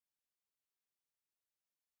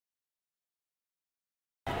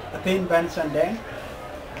Atin Benson Deng.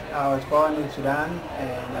 I was born in Sudan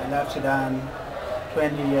and I left Sudan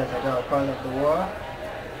 20 years ago because of the war,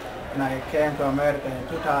 and I came to America in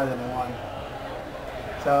 2001.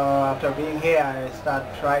 So after being here, I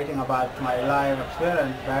started writing about my life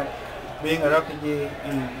experience back being a refugee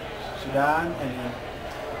in Sudan and in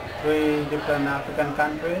 3 different African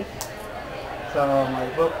countries. So my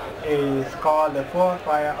book is called The Fourth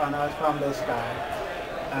Fire on Us from the Sky,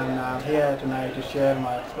 and I'm here tonight to share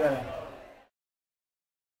my experience.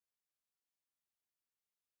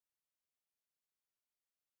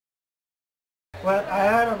 Well, I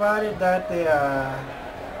heard about it that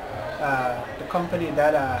the company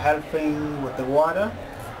that are helping with the water,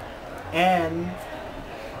 and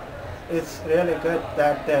it's really good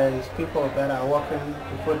that there is people that are working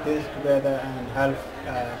to put this together and help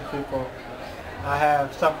people. I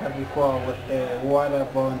have suffered before with the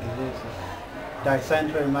waterborne diseases,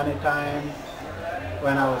 dysentery many times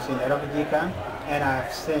when I was in a refugee camp, and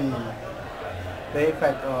I've seen the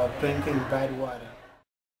effect of drinking bad water.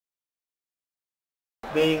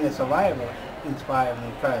 Being a survivor inspired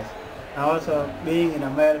me first. And also being in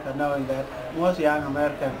America, knowing that most young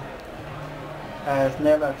Americans has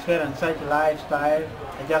never experienced such a lifestyle.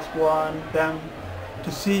 I just want them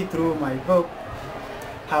to see through my book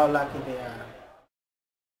how lucky they are.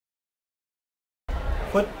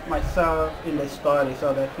 Put myself in the story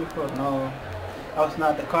so that people know I was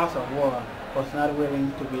not the cause of war, I was not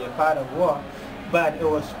willing to be a part of war, but it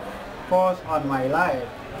was forced on my life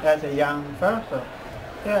as a young person.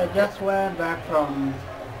 Yeah, I just went back from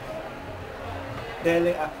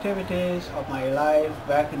daily activities of my life,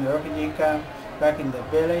 back in the refugee camp, back in the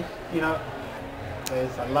village. You know,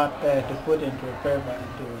 there's a lot there to put into a paper,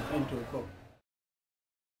 into a book.